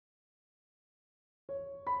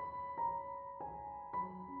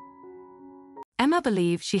Emma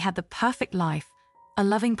believed she had the perfect life, a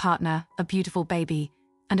loving partner, a beautiful baby,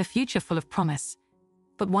 and a future full of promise.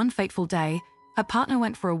 But one fateful day, her partner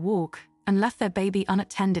went for a walk and left their baby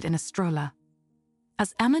unattended in a stroller.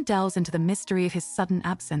 As Emma delves into the mystery of his sudden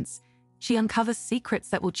absence, she uncovers secrets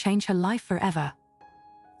that will change her life forever.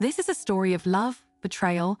 This is a story of love,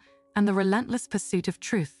 betrayal, and the relentless pursuit of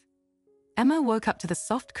truth. Emma woke up to the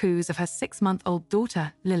soft coos of her 6-month-old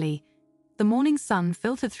daughter, Lily. The morning sun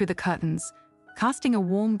filtered through the curtains, casting a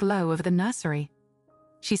warm glow over the nursery.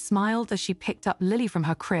 She smiled as she picked up Lily from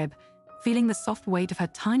her crib, feeling the soft weight of her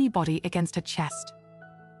tiny body against her chest.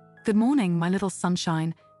 "Good morning, my little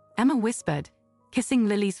sunshine," Emma whispered, kissing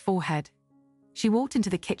Lily's forehead. She walked into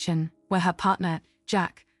the kitchen, where her partner,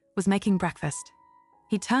 Jack, was making breakfast.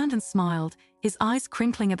 He turned and smiled, his eyes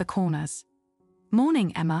crinkling at the corners.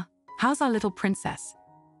 "Morning, Emma. How's our little princess?"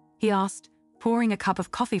 he asked, pouring a cup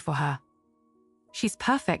of coffee for her. "She's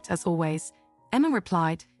perfect, as always," Emma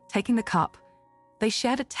replied, taking the cup. They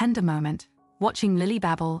shared a tender moment, watching Lily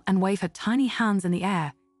babble and wave her tiny hands in the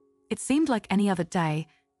air. It seemed like any other day,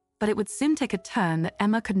 but it would soon take a turn that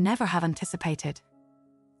Emma could never have anticipated.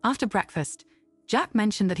 After breakfast, Jack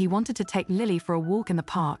mentioned that he wanted to take Lily for a walk in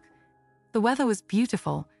the park. The weather was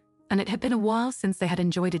beautiful, and it had been a while since they had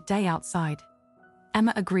enjoyed a day outside.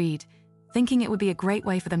 Emma agreed, thinking it would be a great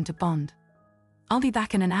way for them to bond. "I'll be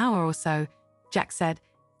back in an hour or so," Jack said,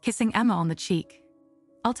 kissing Emma on the cheek.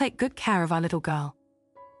 "I'll take good care of our little girl."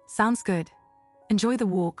 "Sounds good. Enjoy the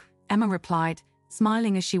walk," Emma replied,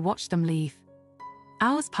 smiling as she watched them leave.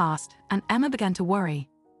 Hours passed, and Emma began to worry.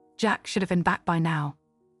 Jack should have been back by now.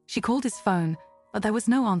 She called his phone, but there was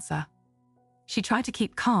no answer. She tried to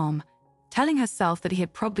keep calm, telling herself that he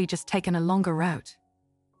had probably just taken a longer route.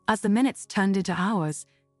 As the minutes turned into hours,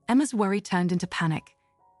 Emma's worry turned into panic.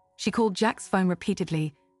 She called Jack's phone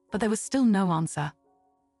repeatedly, but there was still no answer.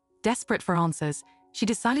 Desperate for answers, she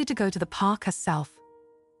decided to go to the park herself.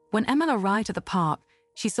 When Emma arrived at the park,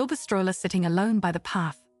 she saw the stroller sitting alone by the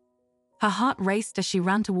path. Her heart raced as she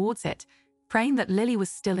ran towards it, praying that Lily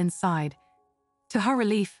was still inside. To her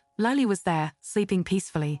relief, Lily was there, sleeping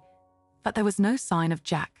peacefully, but there was no sign of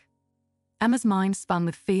Jack. Emma's mind spun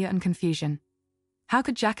with fear and confusion. How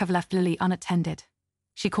could Jack have left Lily unattended?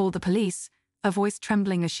 She called the police, her voice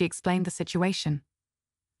trembling as she explained the situation.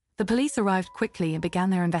 The police arrived quickly and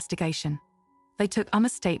began their investigation. They took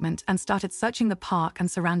Emma's statement and started searching the park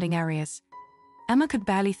and surrounding areas. Emma could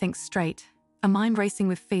barely think straight, her mind racing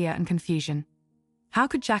with fear and confusion. How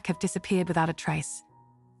could Jack have disappeared without a trace?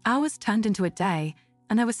 Hours turned into a day,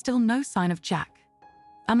 and there was still no sign of Jack.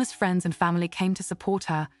 Emma's friends and family came to support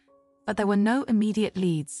her, but there were no immediate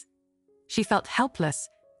leads. She felt helpless,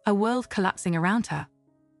 her world collapsing around her.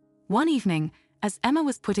 One evening, as Emma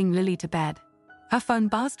was putting Lily to bed, her phone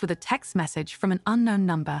buzzed with a text message from an unknown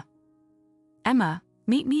number. "Emma,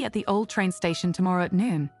 meet me at the old train station tomorrow at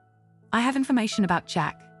noon. I have information about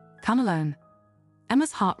Jack. Come alone."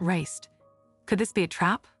 Emma's heart raced. Could this be a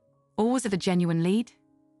trap? Or was it a genuine lead?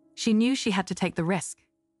 She knew she had to take the risk.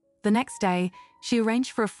 The next day, she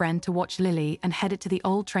arranged for a friend to watch Lily and headed to the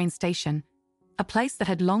old train station, a place that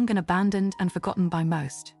had long been abandoned and forgotten by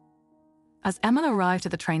most. As Emma arrived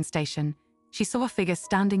at the train station, she saw a figure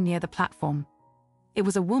standing near the platform. It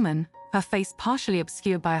was a woman, her face partially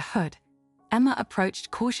obscured by a hood. Emma approached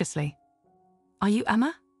cautiously. "Are you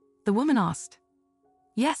Emma?" the woman asked.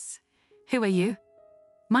 "Yes. Who are you?"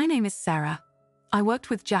 "My name is Sarah. I worked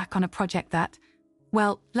with Jack on a project that,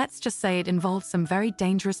 well, let's just say it involved some very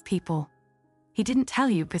dangerous people. He didn't tell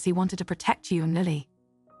you because he wanted to protect you and Lily."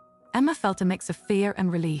 Emma felt a mix of fear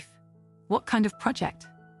and relief. What kind of project?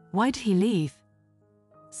 Why did he leave?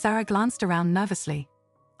 Sarah glanced around nervously.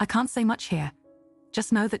 "I can't say much here.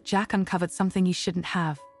 Just know that Jack uncovered something he shouldn't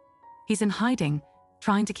have. He's in hiding,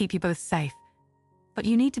 trying to keep you both safe. But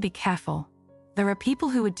you need to be careful. There are people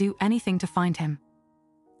who would do anything to find him."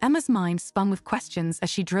 Emma's mind spun with questions as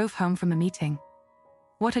she drove home from the meeting.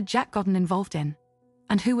 What had Jack gotten involved in?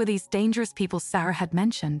 And who were these dangerous people Sarah had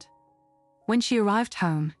mentioned? When she arrived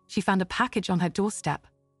home, she found a package on her doorstep.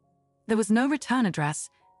 There was no return address,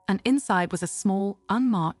 and inside was a small,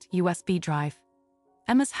 unmarked USB drive.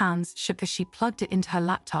 Emma's hands shook as she plugged it into her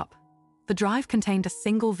laptop. The drive contained a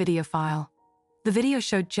single video file. The video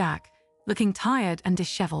showed Jack, looking tired and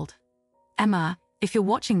disheveled. "Emma, if you're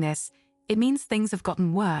watching this, it means things have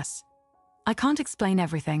gotten worse. I can't explain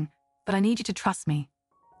everything, but I need you to trust me.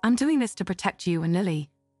 I'm doing this to protect you and Lily.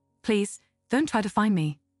 Please, don't try to find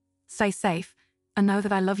me. Stay safe, and know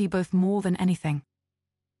that I love you both more than anything."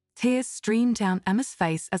 Tears streamed down Emma's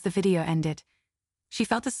face as the video ended. She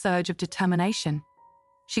felt a surge of determination.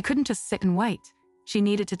 She couldn't just sit and wait. She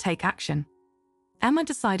needed to take action. Emma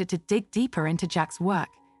decided to dig deeper into Jack's work.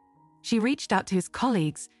 She reached out to his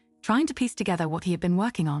colleagues, trying to piece together what he had been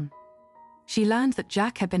working on. She learned that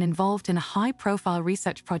Jack had been involved in a high-profile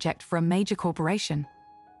research project for a major corporation.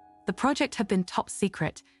 The project had been top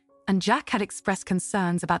secret, and Jack had expressed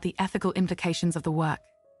concerns about the ethical implications of the work.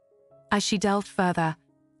 As she delved further,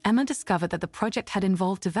 Emma discovered that the project had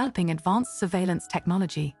involved developing advanced surveillance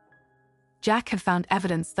technology. Jack had found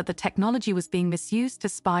evidence that the technology was being misused to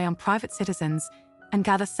spy on private citizens and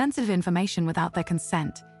gather sensitive information without their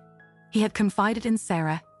consent. He had confided in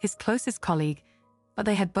Sarah, his closest colleague, but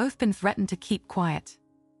they had both been threatened to keep quiet.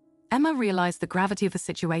 Emma realized the gravity of the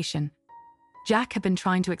situation. Jack had been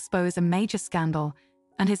trying to expose a major scandal,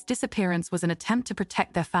 and his disappearance was an attempt to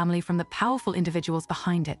protect their family from the powerful individuals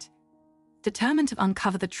behind it. Determined to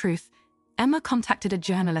uncover the truth, Emma contacted a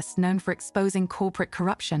journalist known for exposing corporate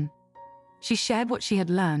corruption. She shared what she had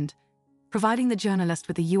learned, providing the journalist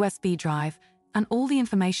with a USB drive and all the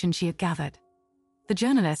information she had gathered. The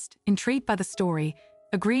journalist, intrigued by the story,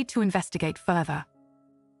 agreed to investigate further.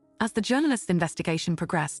 As the journalist's investigation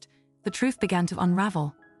progressed, the truth began to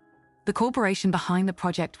unravel. The corporation behind the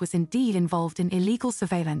project was indeed involved in illegal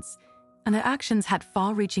surveillance, and their actions had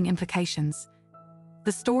far-reaching implications.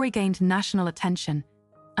 The story gained national attention,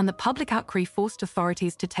 and the public outcry forced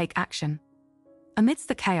authorities to take action. Amidst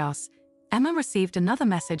the chaos, Emma received another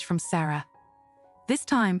message from Sarah. This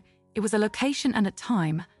time, it was a location and a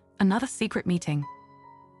time, another secret meeting.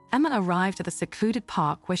 Emma arrived at the secluded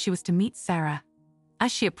park where she was to meet Sarah.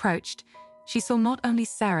 As she approached, she saw not only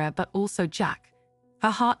Sarah but also Jack. Her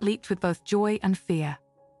heart leaped with both joy and fear.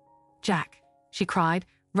 "Jack," she cried,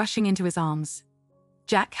 rushing into his arms.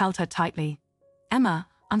 Jack held her tightly. "Emma,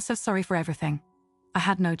 I'm so sorry for everything. I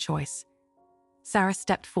had no choice." Sarah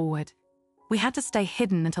stepped forward. "We had to stay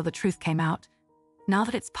hidden until the truth came out. Now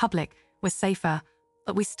that it's public, we're safer,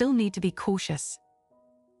 but we still need to be cautious."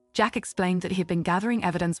 Jack explained that he had been gathering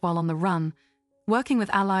evidence while on the run, working with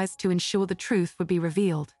allies to ensure the truth would be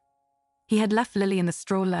revealed. He had left Lily in the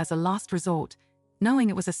stroller as a last resort, knowing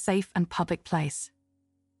it was a safe and public place.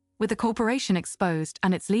 With the corporation exposed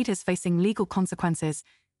and its leaders facing legal consequences,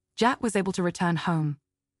 Jack was able to return home.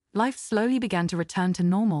 Life slowly began to return to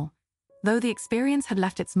normal, though the experience had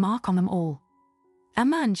left its mark on them all.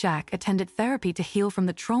 Emma and Jack attended therapy to heal from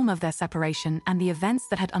the trauma of their separation and the events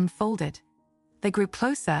that had unfolded. They grew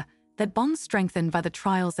closer, their bonds strengthened by the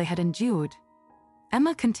trials they had endured.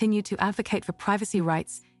 Emma continued to advocate for privacy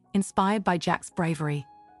rights, inspired by Jack's bravery.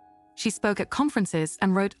 She spoke at conferences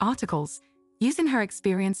and wrote articles, using her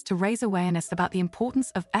experience to raise awareness about the importance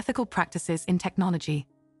of ethical practices in technology.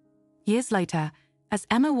 Years later, as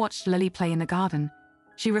Emma watched Lily play in the garden,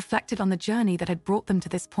 she reflected on the journey that had brought them to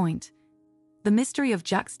this point. The mystery of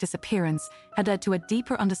Jack's disappearance had led to a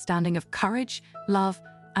deeper understanding of courage, love,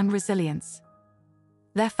 and resilience.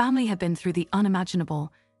 Their family had been through the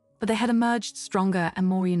unimaginable, but they had emerged stronger and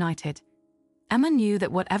more united. Emma knew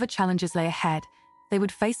that whatever challenges lay ahead, they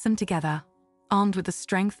would face them together, armed with the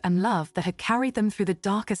strength and love that had carried them through the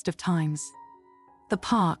darkest of times. The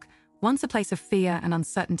park, once a place of fear and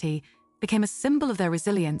uncertainty, became a symbol of their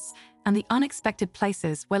resilience and the unexpected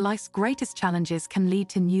places where life's greatest challenges can lead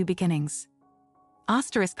to new beginnings.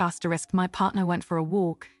 ***, my partner went for a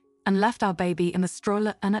walk and left our baby in the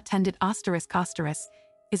stroller unattended.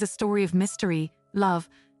 ***, is a story of mystery, love,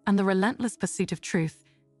 and the relentless pursuit of truth,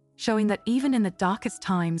 showing that even in the darkest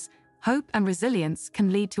times, hope and resilience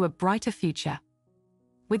can lead to a brighter future.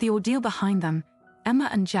 With the ordeal behind them, Emma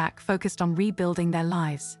and Jack focused on rebuilding their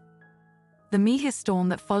lives. The media storm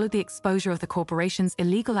that followed the exposure of the corporation's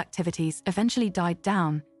illegal activities eventually died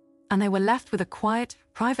down, and they were left with a quiet,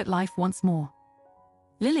 private life once more.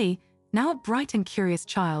 Lily, now a bright and curious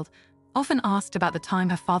child, often asked about the time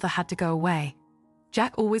her father had to go away.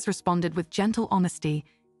 Jack always responded with gentle honesty,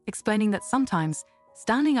 explaining that sometimes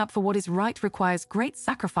standing up for what is right requires great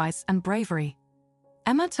sacrifice and bravery.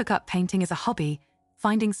 Emma took up painting as a hobby,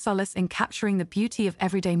 finding solace in capturing the beauty of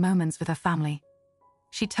everyday moments with her family.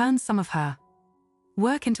 She turned some of her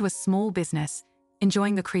work into a small business,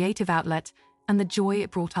 enjoying the creative outlet and the joy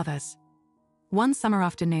it brought others. One summer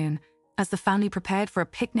afternoon, as the family prepared for a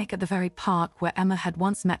picnic at the very park where Emma had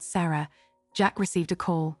once met Sarah, Jack received a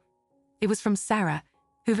call. It was from Sarah,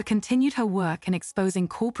 who had continued her work in exposing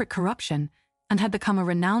corporate corruption and had become a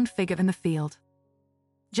renowned figure in the field.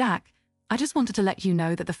 "Jack, I just wanted to let you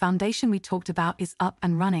know that the foundation we talked about is up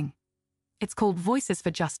and running. It's called Voices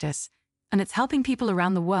for Justice, and it's helping people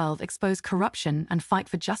around the world expose corruption and fight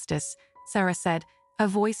for justice," Sarah said, her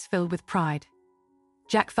voice filled with pride.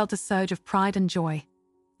 Jack felt a surge of pride and joy.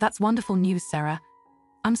 "That's wonderful news, Sarah.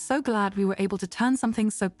 I'm so glad we were able to turn something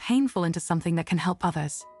so painful into something that can help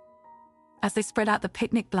others." As they spread out the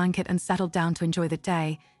picnic blanket and settled down to enjoy the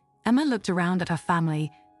day, Emma looked around at her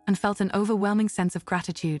family and felt an overwhelming sense of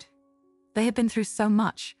gratitude. They had been through so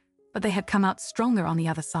much, but they had come out stronger on the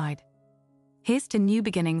other side. "Here's to new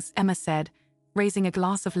beginnings," Emma said, raising a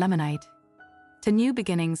glass of lemonade. "To new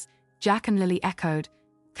beginnings," Jack and Lily echoed,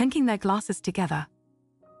 clinking their glasses together.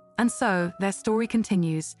 And so, their story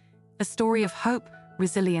continues, a story of hope,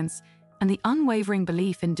 resilience, and the unwavering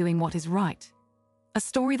belief in doing what is right. A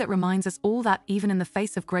story that reminds us all that even in the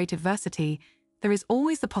face of great adversity, there is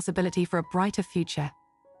always the possibility for a brighter future.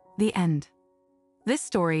 The end. This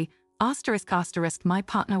story, ***, my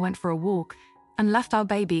partner went for a walk and left our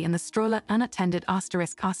baby in the stroller unattended,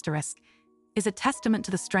 ***, is a testament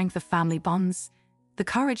to the strength of family bonds, the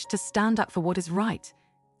courage to stand up for what is right,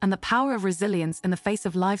 and the power of resilience in the face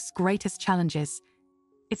of life's greatest challenges.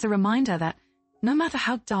 It's a reminder that, no matter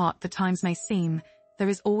how dark the times may seem, there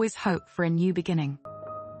is always hope for a new beginning.